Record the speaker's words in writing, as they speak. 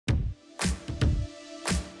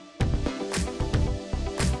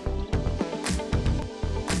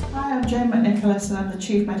I'm Jane McNicholas and I'm the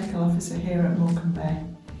Chief Medical Officer here at Morecambe Bay.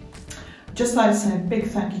 I'd just like to say a big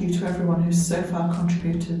thank you to everyone who's so far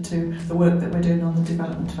contributed to the work that we're doing on the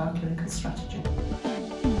development of our clinical strategy.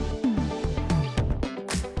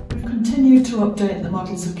 We've continued to update the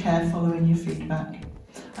models of care following your feedback,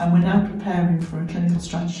 and we're now preparing for a clinical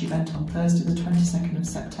strategy event on Thursday the 22nd of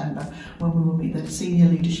September when we will meet the senior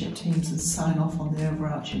leadership teams and sign off on the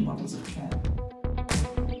overarching models of care.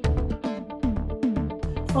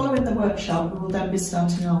 Following the workshop, we will then be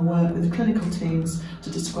starting our work with the clinical teams to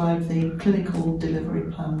describe the clinical delivery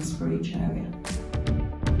plans for each area.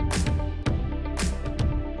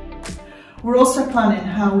 We're also planning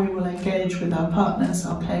how we will engage with our partners,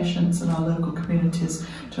 our patients and our local communities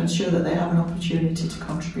to ensure that they have an opportunity to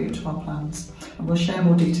contribute to our plans, and we'll share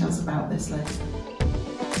more details about this later.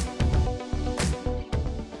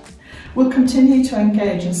 We'll continue to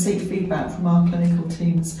engage and seek feedback from our clinical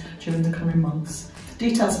teams during the coming months.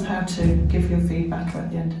 Details of how to give your feedback are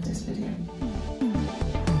at the end of this video.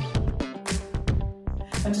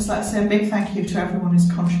 I'd just like to say a big thank you to everyone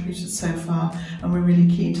who's contributed so far, and we're really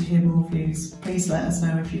keen to hear more views. Please let us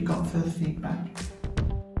know if you've got further feedback.